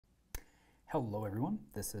Hello everyone,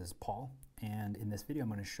 this is Paul, and in this video I'm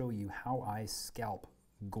going to show you how I scalp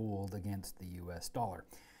gold against the US dollar.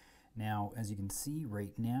 Now, as you can see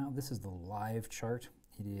right now, this is the live chart.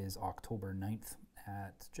 It is October 9th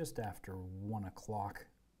at just after 1 o'clock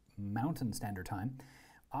Mountain Standard Time.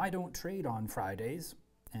 I don't trade on Fridays,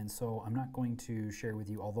 and so I'm not going to share with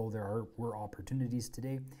you, although there were opportunities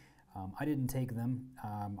today. I didn't take them.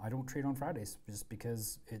 I don't trade on Fridays just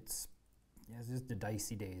because it's just the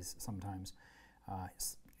dicey days sometimes.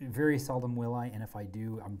 Very seldom will I, and if I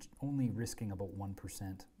do, I'm only risking about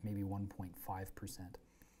 1%, maybe 1.5%.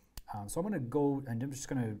 So I'm going to go, and I'm just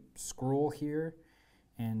going to scroll here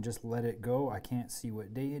and just let it go. I can't see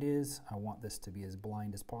what day it is. I want this to be as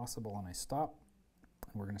blind as possible, and I stop.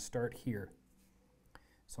 And we're going to start here.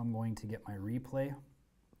 So I'm going to get my replay,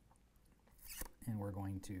 and we're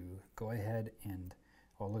going to go ahead and,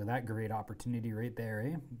 oh, look at that great opportunity right there,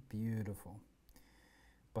 eh? Beautiful.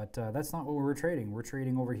 But that's not what we're trading. We're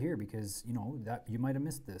trading over here because, you know, that you might have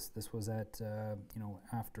missed this. This was at,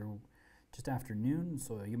 just after noon,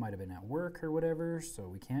 so you might have been at work or whatever, so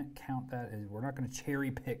we can't count that as, we're not going to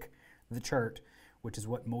cherry pick the chart, which is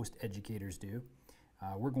what most educators do.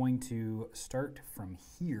 We're going to start from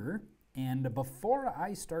here, and before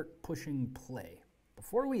I start pushing play,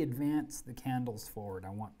 before we advance the candles forward,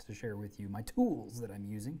 I want to share with you my tools that I'm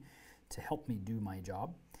using to help me do my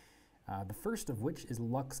job. The first of which is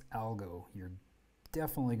Algo. You're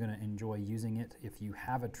definitely going to enjoy using it if you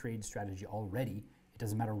have a trade strategy already. It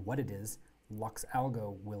doesn't matter what it is,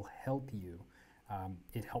 Algo will help you.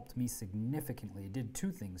 It helped me significantly. It did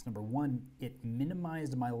two things. Number one, it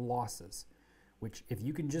minimized my losses, which if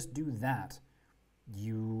you can just do that,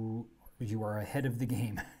 you are ahead of the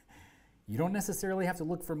game. You don't necessarily have to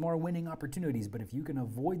look for more winning opportunities, but if you can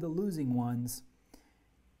avoid the losing ones,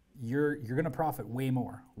 you're going to profit way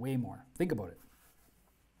more. Think about it.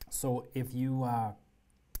 So if you,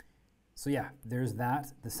 so yeah, there's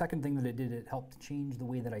that. The second thing that it did, it helped change the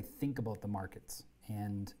way that I think about the markets.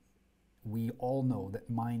 And we all know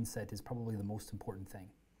that mindset is probably the most important thing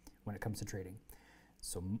when it comes to trading.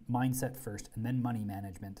 So mindset first, and then money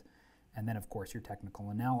management, and then of course your technical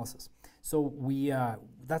analysis. So we,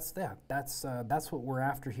 that's what we're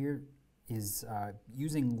after here, is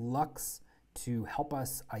using Lux to help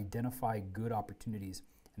us identify good opportunities.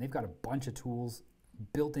 And they've got a bunch of tools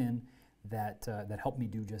built in that, that help me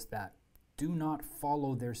do just that. Do not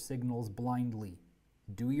follow their signals blindly.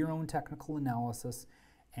 Do your own technical analysis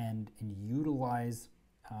and utilize,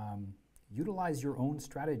 utilize your own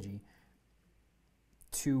strategy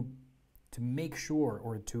to make sure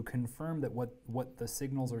or to confirm that what the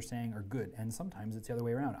signals are saying are good. And sometimes it's the other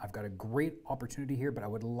way around. I've got a great opportunity here, but I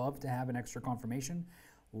would love to have an extra confirmation.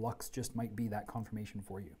 Lux just might be that confirmation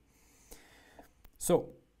for you.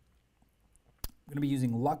 So I'm going to be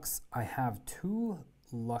using Lux. I have two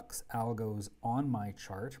Lux algos on my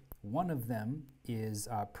chart. One of them is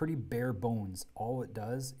pretty bare bones. All it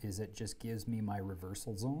does is it just gives me my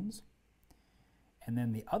reversal zones. And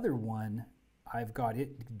then the other one, I've got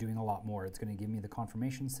it doing a lot more. It's going to give me the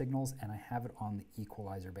confirmation signals, and I have it on the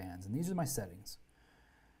equalizer bands. And these are my settings.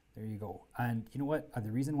 There you go. And you know what?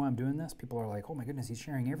 The reason why I'm doing this, people are like, oh my goodness, he's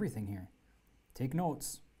sharing everything here. Take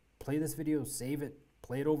notes, play this video, save it,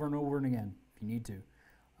 play it over and over and again if you need to.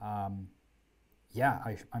 Yeah,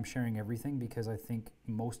 I'm sharing everything because I think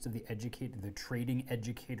most of the trading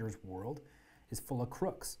educators world is full of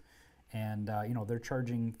crooks. And you know, they're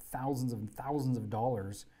charging thousands and thousands of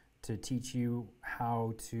dollars to teach you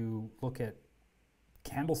how to look at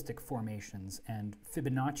candlestick formations and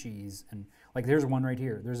Fibonacci's, and like there's one right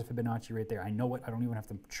here. There's a Fibonacci right there. I know it. I don't even have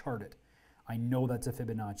to chart it. I know that's a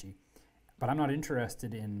Fibonacci. But I'm not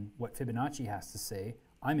interested in what Fibonacci has to say.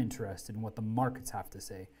 I'm interested in what the markets have to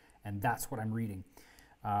say, and that's what I'm reading.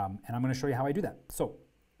 And I'm going to show you how I do that. So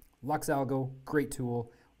Algo, great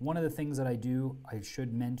tool. One of the things that I do, I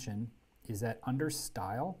should mention, is that under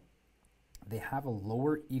style, they have a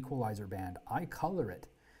lower equalizer band. I color it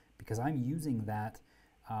because I'm using that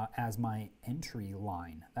as my entry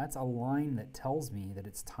line. That's a line that tells me that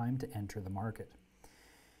it's time to enter the market.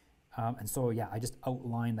 And so yeah, I just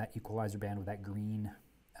outline that equalizer band with that green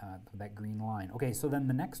line. Okay, so then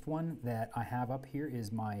the next one that I have up here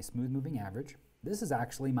is my smooth moving average. This is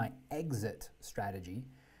actually my exit strategy.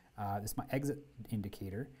 This is my exit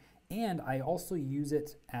indicator. And I also use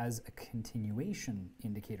it as a continuation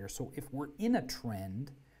indicator. So if we're in a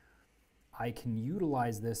trend, I can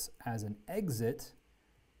utilize this as an exit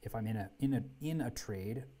if I'm in a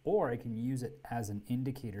trade, or I can use it as an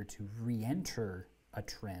indicator to re-enter a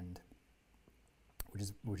trend,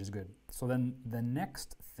 which is good. So then the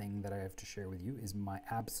next thing that I have to share with you is my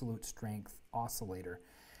absolute strength oscillator.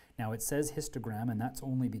 Now it says histogram, and that's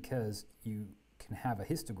only because you can have a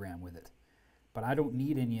histogram with it. But I don't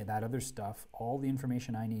need any of that other stuff. All the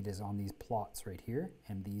information I need is on these plots right here,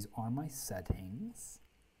 and these are my settings.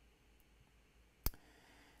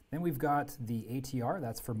 Then we've got the ATR,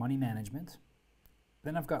 that's for money management.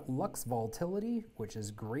 Then I've got Lux Volatility, which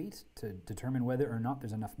is great to determine whether or not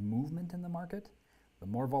there's enough movement in the market. The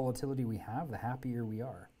more volatility we have, the happier we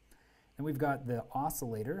are. Then we've got the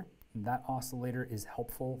oscillator. That oscillator is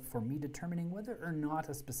helpful for me determining whether or not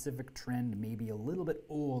a specific trend may be a little bit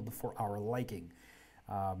old for our liking,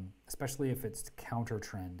 especially if it's counter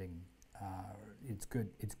trending. It's good.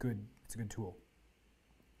 It's a good tool.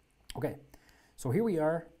 Okay, so here we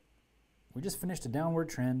are. We just finished a downward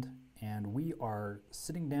trend, and we are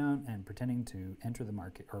sitting down and pretending to enter the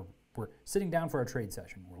market, or we're sitting down for a trade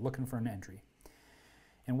session. We're looking for an entry.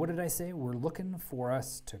 And what did I say? We're looking for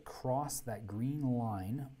us to cross that green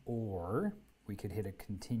line, or we could hit a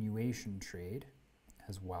continuation trade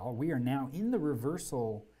as well. We are now in the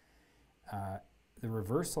reversal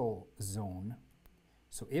zone.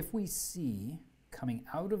 So if we see coming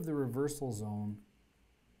out of the reversal zone,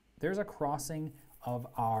 there's a crossing of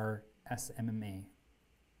our SMA,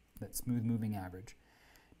 that smooth moving average.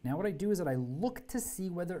 Now what I do is that I look to see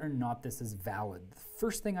whether or not this is valid. The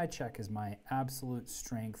first thing I check is my absolute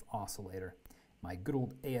strength oscillator, my good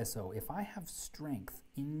old ASO. If I have strength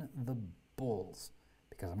in the bulls,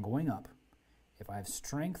 because I'm going up, if I have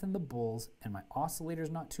strength in the bulls and my oscillator is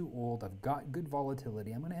not too old, I've got good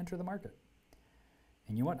volatility, I'm going to enter the market.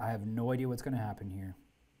 And you know what? I have no idea what's going to happen here.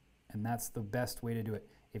 And that's the best way to do it.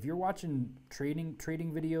 If you're watching trading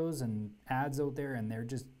videos and ads out there and they're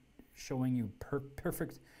just showing you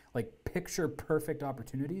perfect, like picture perfect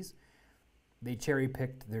opportunities, they cherry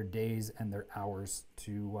picked their days and their hours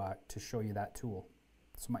to show you that tool.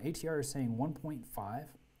 So my ATR is saying 1.5.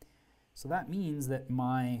 So that means that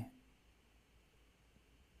my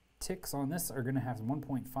ticks on this are going to have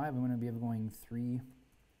 1.5. I'm going to be going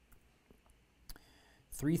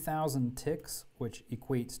 3,000 ticks, which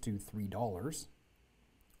equates to $3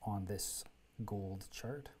 on this gold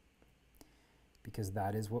chart. Because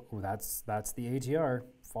that is what that's the ATR.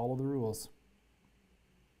 Follow the rules.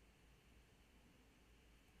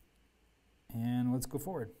 And let's go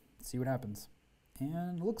forward. See what happens.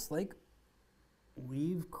 And it looks like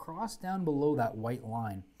we've crossed down below that white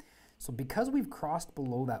line. So because we've crossed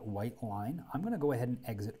below that white line, I'm going to go ahead and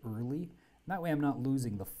exit early. That way I'm not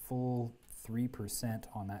losing the full 3%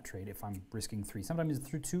 on that trade if I'm risking 3. Sometimes it's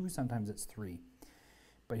through 2, sometimes it's 3.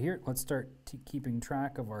 But here, let's start keeping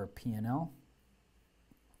track of our P&L.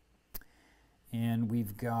 And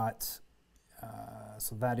we've got,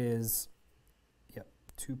 so that is, yep,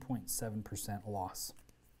 2.7% loss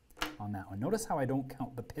on that one. Notice how I don't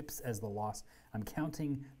count the pips as the loss. I'm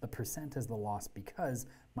counting the percent as the loss because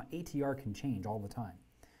my ATR can change all the time.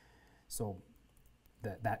 So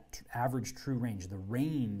that average true range, the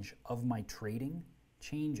range of my trading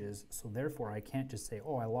changes, so therefore I can't just say,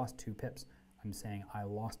 oh, I lost 2 pips. I'm saying I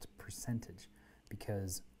lost percentage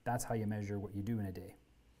because that's how you measure what you do in a day.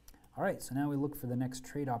 All right, so now we look for the next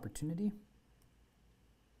trade opportunity.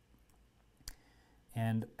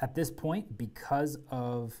 And at this point, because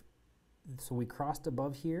of, so we crossed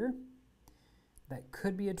above here, that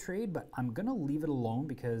could be a trade, but I'm gonna leave it alone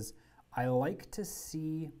because I like to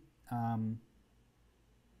see, I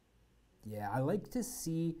like to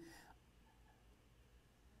see,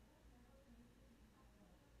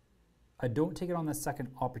 I don't take it on the second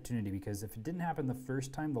opportunity because if it didn't happen the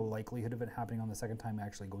first time, the likelihood of it happening on the second time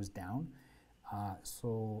actually goes down.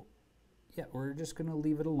 So yeah, we're just gonna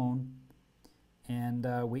leave it alone and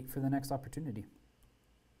wait for the next opportunity.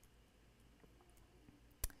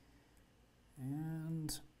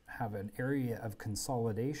 And have an area of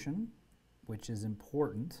consolidation, which is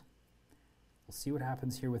important. We'll see what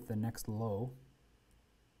happens here with the next low.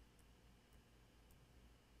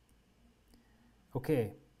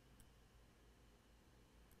 Okay.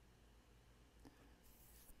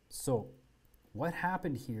 So what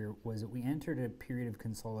happened here was that we entered a period of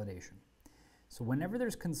consolidation. So whenever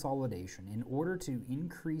there's consolidation, in order to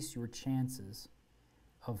increase your chances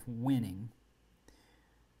of winning,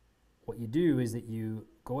 what you do is that you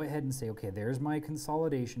go ahead and say, okay, there's my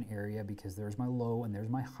consolidation area because there's my low and there's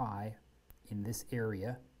my high in this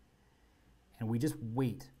area. And we just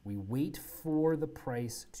wait. We wait for the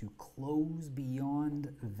price to close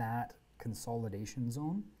beyond that consolidation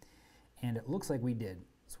zone. And it looks like we did.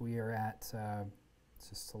 So we are at, let's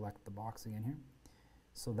just select the box again here.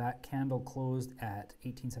 So that candle closed at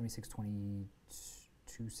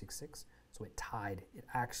 1876.2266. So it tied. It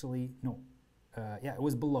actually, no, yeah, it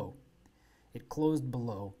was below. It closed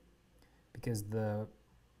below because the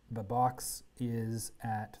the box is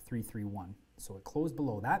at 331. So it closed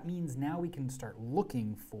below. That means now we can start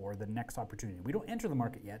looking for the next opportunity. We don't enter the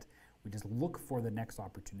market yet. We just look for the next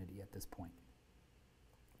opportunity at this point.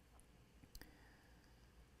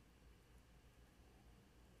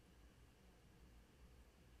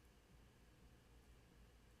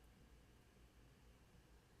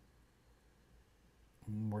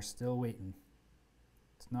 And we're still waiting.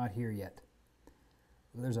 It's not here yet.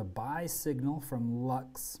 There's a buy signal from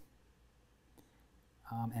Lux,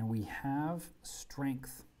 and we have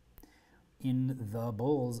strength in the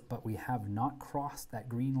bulls, but we have not crossed that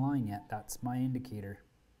green line yet. That's my indicator.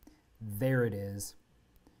 There it is.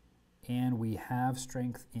 And we have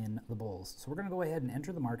strength in the bulls. So we're going to go ahead and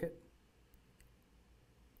enter the market.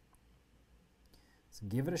 Let's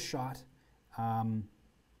give it a shot.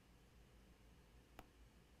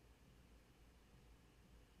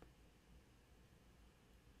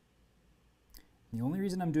 The only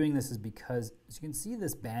reason I'm doing this is because, as you can see,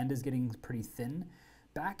 this band is getting pretty thin.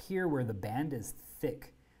 Back here where the band is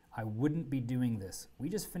thick, I wouldn't be doing this. We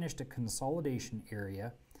just finished a consolidation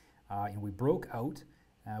area, and we broke out.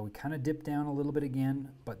 We kind of dipped down a little bit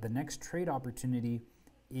again, but the next trade opportunity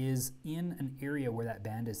is in an area where that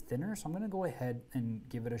band is thinner, so I'm going to go ahead and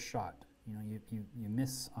give it a shot. You know, you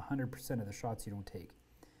miss 100% of the shots you don't take.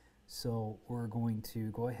 So we're going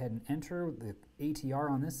to go ahead and enter. The ATR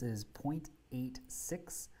on this is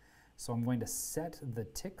 0.86. So I'm going to set the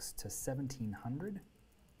ticks to 1700.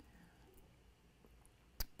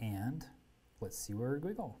 And let's see where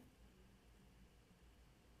we go.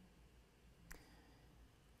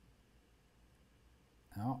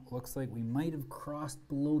 Now, looks like we might have crossed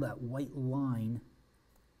below that white line.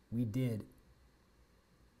 We did.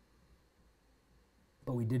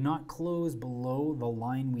 But we did not close below the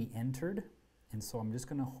line we entered, and so I'm just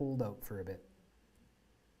going to hold out for a bit.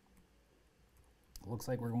 Looks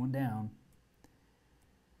like we're going down,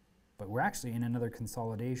 but we're actually in another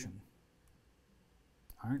consolidation,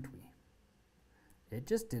 aren't we? It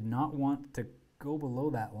just did not want to go below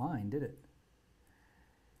that line, did it?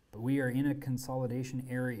 But we are in a consolidation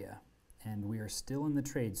area, and we are still in the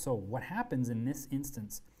trade. So what happens in this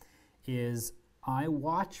instance is I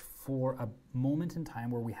watch for a moment in time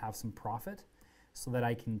where we have some profit so that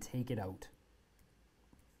I can take it out.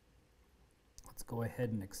 Let's go ahead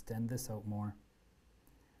and extend this out more.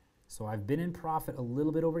 So I've been in profit a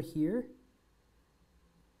little bit over here.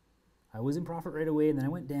 I was in profit right away, and then I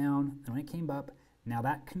went down, and when it came up, now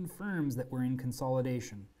that confirms that we're in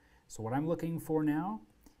consolidation. So what I'm looking for now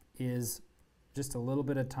is just a little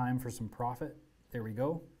bit of time for some profit. There we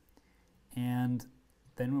go. And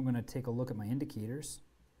then we're going to take a look at my indicators.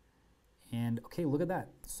 And okay, look at that.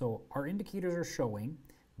 So our indicators are showing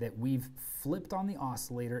that we've flipped on the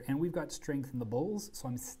oscillator and we've got strength in the bulls, so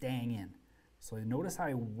I'm staying in. So notice how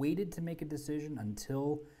I waited to make a decision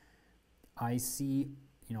until I see,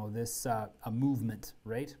 you know, this a movement,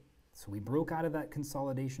 right? So we broke out of that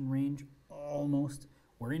consolidation range almost.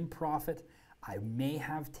 We're in profit. I may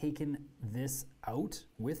have taken this out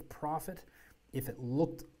with profit if it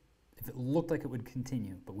looked like it would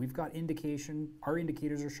continue, but we've got indication, our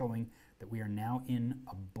indicators are showing that we are now in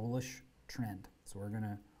a bullish trend. So we're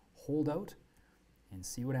gonna hold out and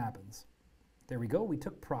see what happens. There we go, we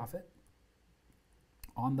took profit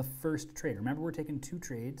on the first trade. Remember, we're taking two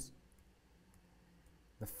trades.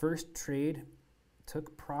 The first trade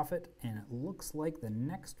took profit, and it looks like the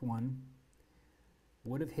next one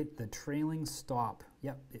would have hit the trailing stop.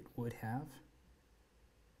 Yep, it would have.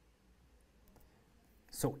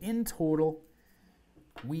 So in total,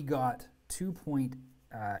 we got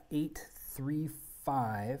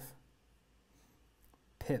 2.835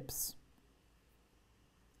 pips.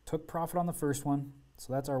 Took profit on the first one,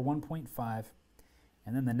 so that's our 1.5.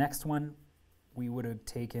 And then the next one, we would have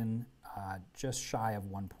taken just shy of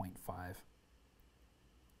 1.5.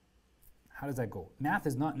 How does that go? Math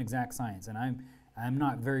is not an exact science, and I'm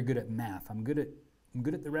not very good at math. I'm good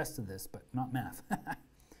at the rest of this, but not math.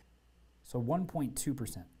 So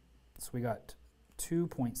 1.2%. So we got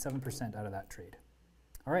 2.7% out of that trade.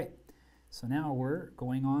 All right, so now we're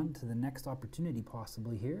going on to the next opportunity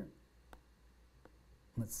possibly here.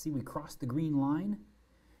 Let's see, we crossed the green line,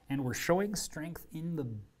 and we're showing strength in the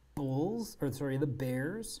bulls, or sorry, the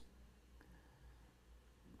bears.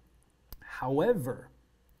 However,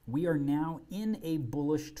 we are now in a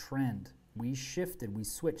bullish trend. We shifted, we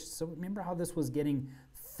switched. So remember how this was getting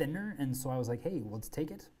thinner? And so I was like, hey, let's take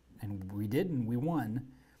it. And we did, and we won.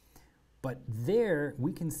 But there,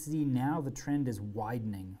 we can see now the trend is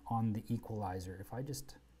widening on the equalizer. If I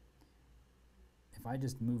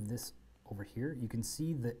just move this over here, you can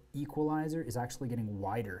see the equalizer is actually getting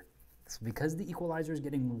wider. because the equalizer is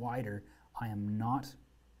getting wider, I am not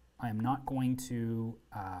going to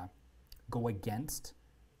go against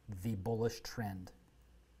the bullish trend.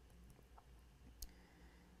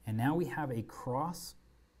 And now we have a cross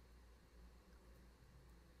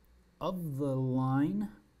of the line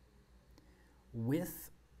with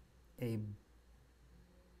a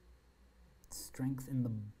strength in the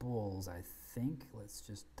bulls, I think. Let's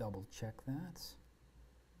just double check that.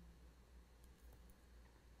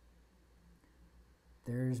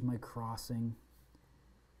 There's my crossing.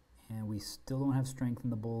 And we still don't have strength in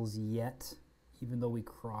the bulls yet, even though we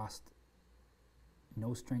crossed.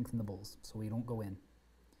 No strength in the bulls, so we don't go in.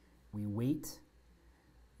 We wait.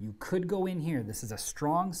 You could go in here. This is a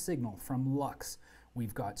strong signal from Lux.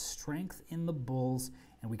 We've got strength in the bulls,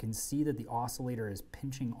 and we can see that the oscillator is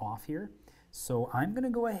pinching off here. So I'm going to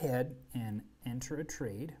go ahead and enter a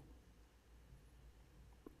trade.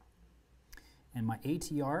 And my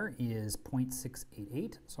ATR is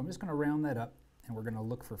 0.688, so I'm just going to round that up, and we're going to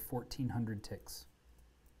look for 1,400 ticks.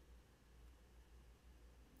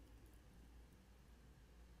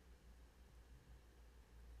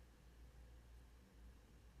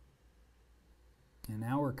 And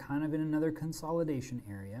now we're kind of in another consolidation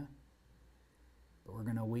area, but we're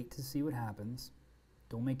going to wait to see what happens.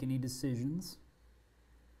 Don't make any decisions.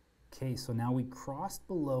 Okay, so now we crossed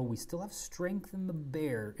below. We still have strength in the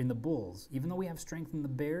bulls. Even though we have strength in the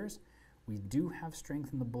bears, we do have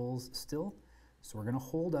strength in the bulls still. So we're going to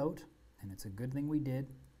hold out, and it's a good thing we did.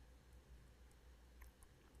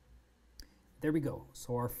 There we go.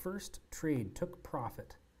 So our first trade took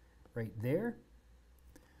profit right there.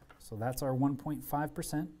 So that's our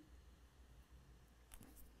 1.5%.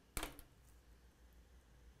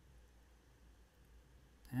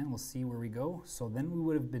 And we'll see where we go. So then we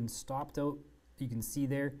would have been stopped out. You can see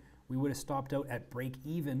there, we would have stopped out at break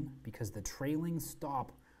even because the trailing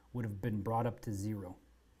stop would have been brought up to 0.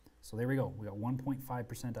 So there we go. We got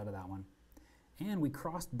 1.5% out of that one. And we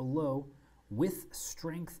crossed below with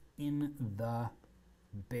strength in the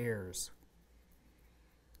bears.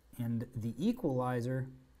 And the equalizer,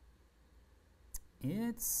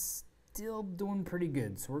 it's still doing pretty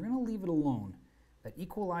good. So we're going to leave it alone. That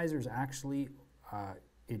equalizer is actually,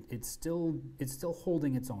 it's still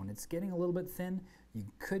holding its own. It's getting a little bit thin. You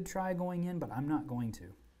could try going in, but I'm not going to.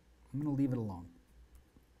 I'm going to leave it alone.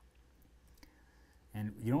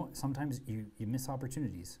 And you know, sometimes you miss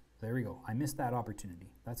opportunities. There we go. I missed that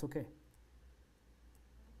opportunity. That's okay.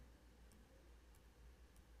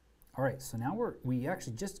 All right, so now we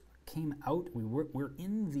actually just came out. We're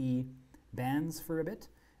in the bands for a bit,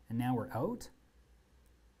 and now we're out,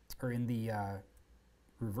 or in the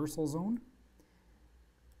reversal zone.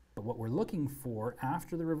 But what we're looking for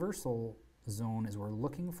after the reversal zone is we're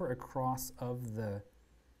looking for a cross of the,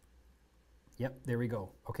 yep, there we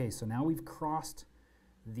go. Okay, so now we've crossed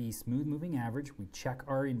the smooth moving average. We check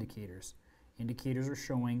our indicators. Indicators are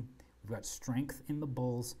showing we've got strength in the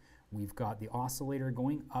bulls. We've got the oscillator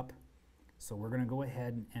going up. So we're going to go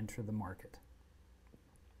ahead and enter the market.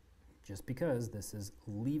 Just because this is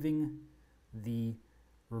leaving the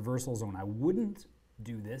reversal zone. I wouldn't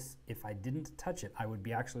do this if I didn't touch it. I would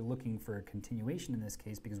be actually looking for a continuation in this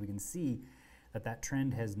case because we can see that that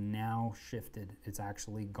trend has now shifted. It's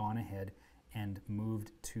actually gone ahead and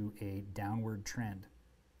moved to a downward trend.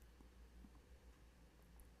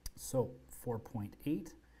 So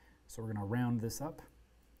 4.8. So we're going to round this up.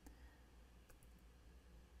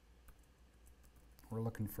 We're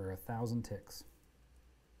looking for 1,000 ticks.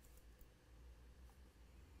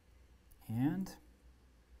 And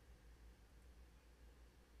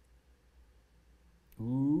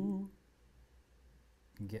ooh,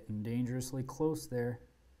 getting dangerously close there.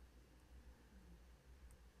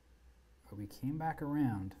 But we came back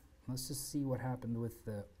around. Let's just see what happened with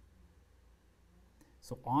the,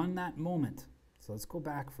 so on that moment, so let's go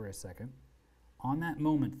back for a second. On that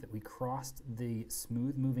moment that we crossed the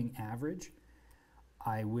smooth moving average,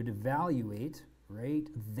 I would evaluate right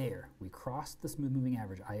there. We crossed the smooth moving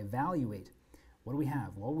average. I evaluate, what do we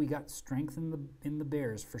have? Well, we got strength in the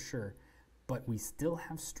bears for sure, but we still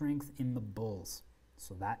have strength in the bulls.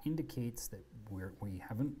 So that indicates that we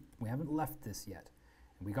haven't left this yet.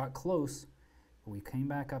 And we got close, but we came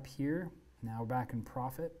back up here. Now we're back in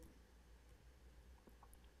profit.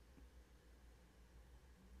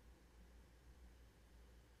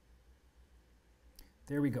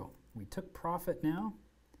 There we go. We took profit now.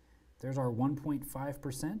 There's our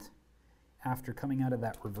 1.5% after coming out of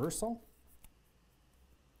that reversal.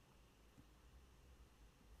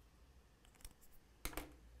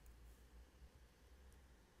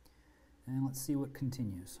 And let's see what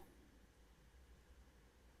continues.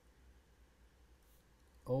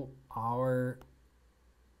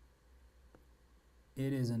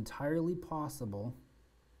 it is entirely possible.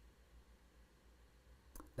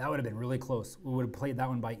 That would have been really close. We would have played that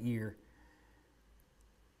one by ear.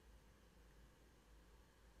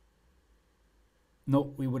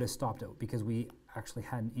 Nope, we would have stopped out because we actually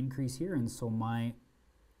had an increase here, and so my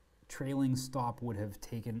trailing stop would have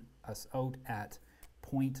taken us out at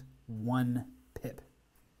 0.1 pip.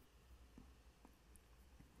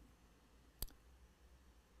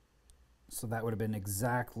 So that would have been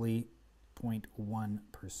exactly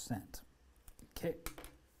 0.1%. Okay,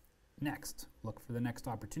 next, look for the next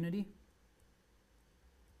opportunity.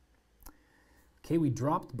 Okay, we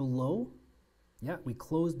dropped below. Yeah, we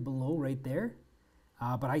closed below right there.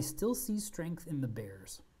 But I still see strength in the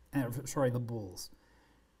bears, the bulls.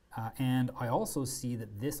 And I also see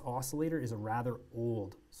that this oscillator is rather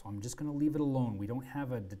old, so I'm just going to leave it alone. We don't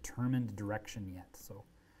have a determined direction yet, so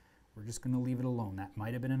we're just going to leave it alone. That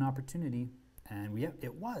might have been an opportunity, and yeah,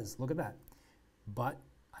 it was. Look at that. But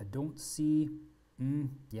I don't see,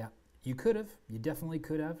 yeah, you could have. You definitely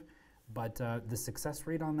could have, but the success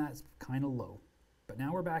rate on that is kind of low. But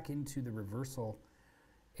now we're back into the reversal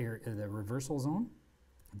area, the reversal zone.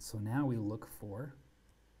 And so now we look for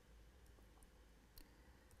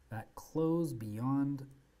that close beyond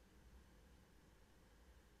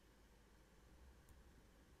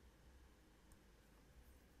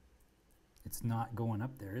it's not going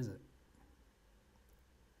up there, is it?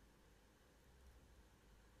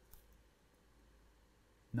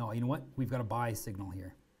 No, you know what? We've got a buy signal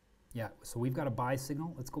here. Yeah, so we've got a buy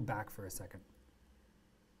signal. Let's go back for a second.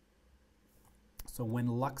 So when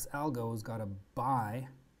Lux Algo's got a buy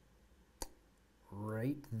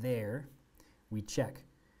right there, we check.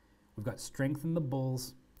 We've got strength in the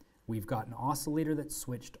bulls. We've got an oscillator that's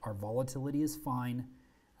switched. Our volatility is fine.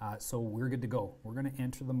 So we're good to go. We're going to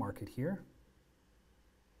enter the market here.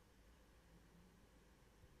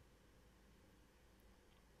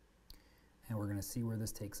 And we're going to see where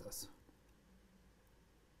this takes us.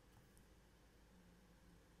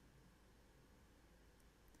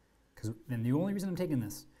 And the only reason I'm taking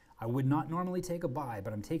this, I would not normally take a buy,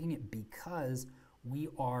 but I'm taking it because we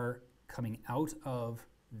are coming out of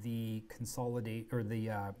the consolidate or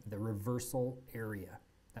the reversal area,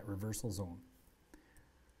 that reversal zone.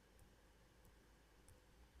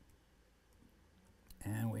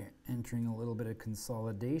 And we're entering a little bit of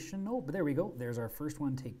consolidation. Oh, but there we go. There's our first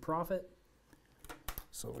one, take profit.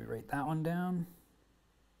 So we write that one down.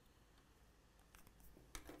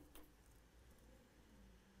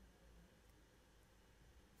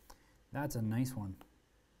 That's a nice one.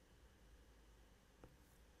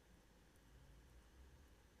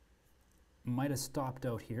 Might have stopped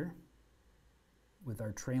out here with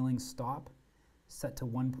our trailing stop set to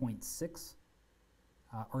 1.6.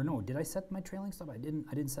 Or no, did I set my trailing stop? I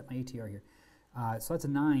didn't set my ATR here. So that's a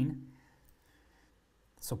 9.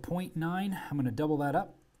 So 0.9, I'm going to double that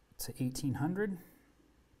up to 1800.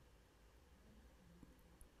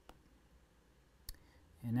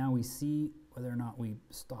 And now we see whether or not we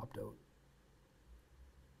stopped out.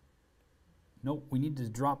 Nope, we need to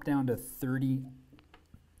drop down to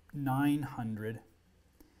 3,900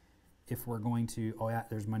 if we're going to, oh yeah,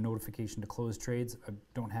 there's my notification to close trades. I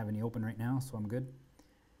don't have any open right now, so I'm good.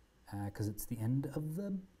 Because it's the end of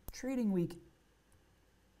the trading week.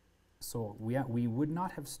 So we would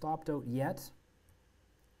not have stopped out yet.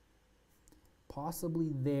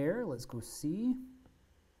 Possibly there, let's go see.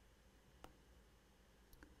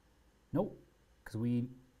 Nope, because we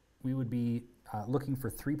would be looking for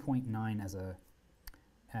 3.9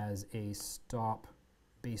 as a stop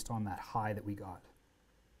based on that high that we got.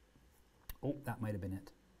 Oh, that might have been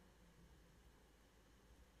it.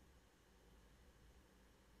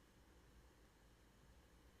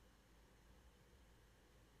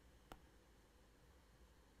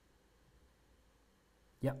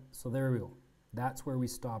 Yep, so there we go. That's where we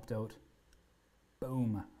stopped out.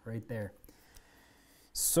 Boom, right there.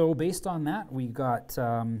 So based on that, we got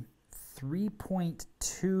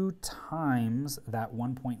 3.2 times that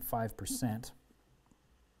 1.5%.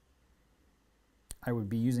 I would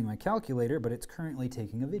be using my calculator, but it's currently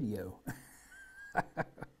taking a video.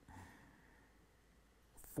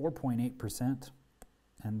 4.8%.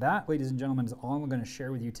 And that, ladies and gentlemen, is all I'm going to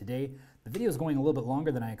share with you today. The video is going a little bit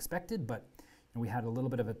longer than I expected, but we had a little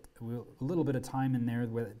bit of time in there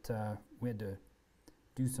where we had to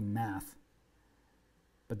do some math.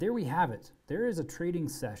 But there we have it. There is a trading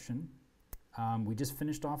session. We just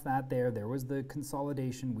finished off that there. There was the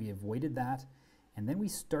consolidation. We avoided that. And then we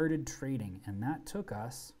started trading. And that took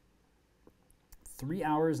us 3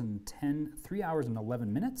 hours and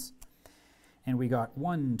 11 minutes. And we got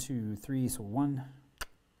 1, 2, 3, so 1,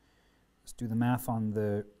 Let's do the math on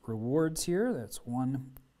the rewards here. That's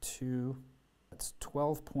 1, 2, that's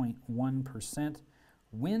 12.1%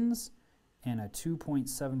 wins and a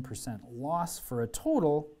 2.7% loss for a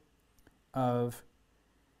total of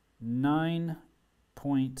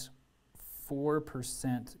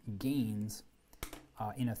 9.4% gains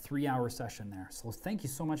in a 3-hour session there. So thank you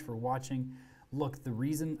so much for watching. Look, the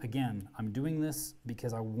reason, again, I'm doing this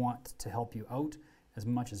because I want to help you out as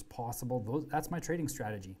much as possible. That's my trading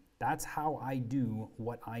strategy. That's how I do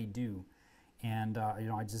what I do. And you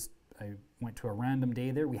know, I went to a random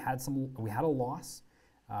day there. We had a loss,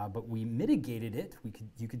 but we mitigated it.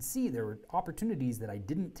 You could see there were opportunities that I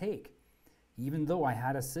didn't take, even though I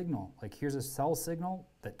had a signal. Like, here's a sell signal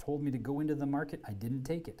that told me to go into the market. I didn't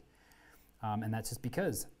take it, and that's just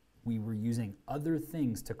because we were using other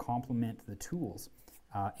things to complement the tools,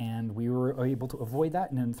 and we were able to avoid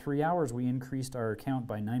that. And in 3 hours, we increased our account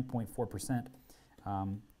by 9.4%.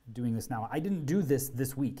 Doing this now, I didn't do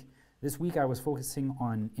this week. This week I was focusing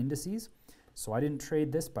on indices, so I didn't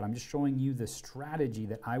trade this, but I'm just showing you the strategy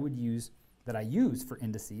that I use for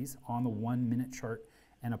indices on the 1-minute chart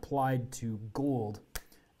and applied to gold.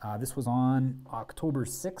 This was on October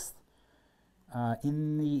 6th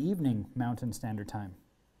in the evening, Mountain Standard Time.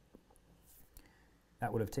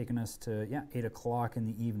 That would have taken us to, 8 o'clock in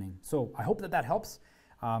the evening. So I hope that helps.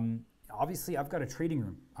 Obviously, I've got a trading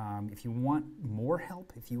room. If you want more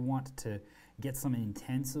help, if you want to get some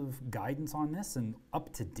intensive guidance on this and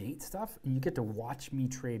up-to-date stuff, you get to watch me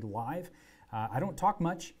trade live. I don't talk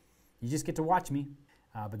much. You just get to watch me.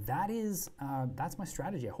 But that's my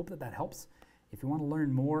strategy. I hope that helps. If you want to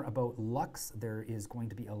learn more about Lux, there is going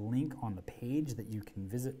to be a link on the page that you can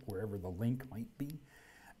visit wherever the link might be.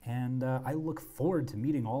 And I look forward to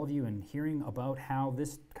meeting all of you and hearing about how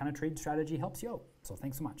this kind of trade strategy helps you out. So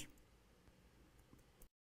thanks so much.